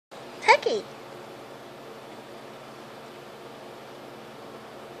Punki.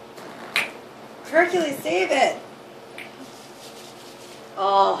 Hercules, save it.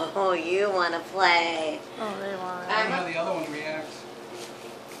 Oh, you want to play. Oh, they want I don't know how the other one reacts.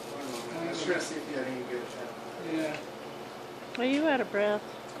 I was trying to see if you had any good shot. Yeah. Well, you out of breath.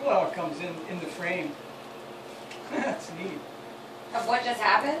 It's cool how it comes in the frame. That's neat. Of what just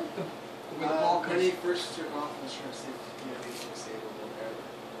happened? Where the ball When comes. he first took off, I was trying to see if you had anything savable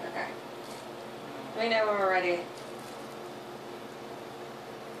there. Okay. Let me know when we're ready.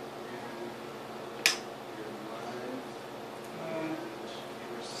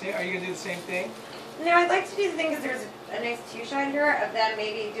 Are you going to do the same thing? No, I'd like to do the thing because there's a nice two-shot here of them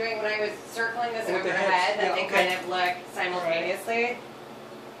maybe doing when I was circling this With the overhead, heads. that Yeah, they okay. kind of look simultaneously.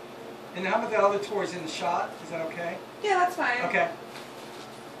 And how about the other tours in the shot? Is that okay? Yeah, that's fine. Okay.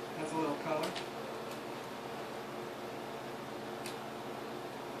 That's a little color.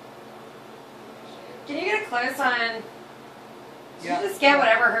 Can you get a close on? Did Yeah. you just get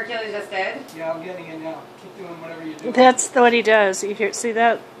whatever Hercules just did? Yeah, I'm getting it now. Keep doing whatever you're doing. That's what he does. You hear, see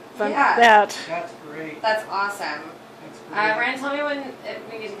that? Yeah. That. That's great. That's awesome. That's great. Ryan, tell me when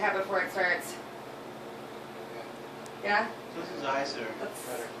we need to cut before it starts. Yeah? This is eyes are That's,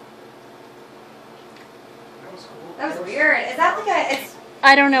 better. That was cool. that was weird. Is that like a? It's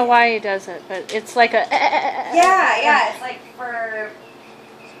I don't know why he does it, but it's like a. yeah. It's like for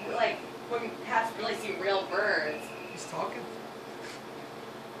like when you have to really see real birds. He's talking.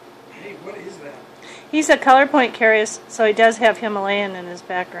 Hey, what is that? He's a color point carrier, so he does have Himalayan in his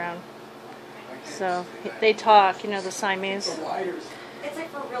background. So they talk, you know, the Siamese. The lighters. It's like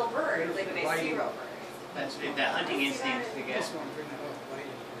for real birds, like when they see real birds. That's that hunting instinct to get. This one, bring that up light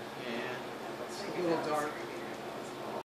in here. Yeah. It's a little dark.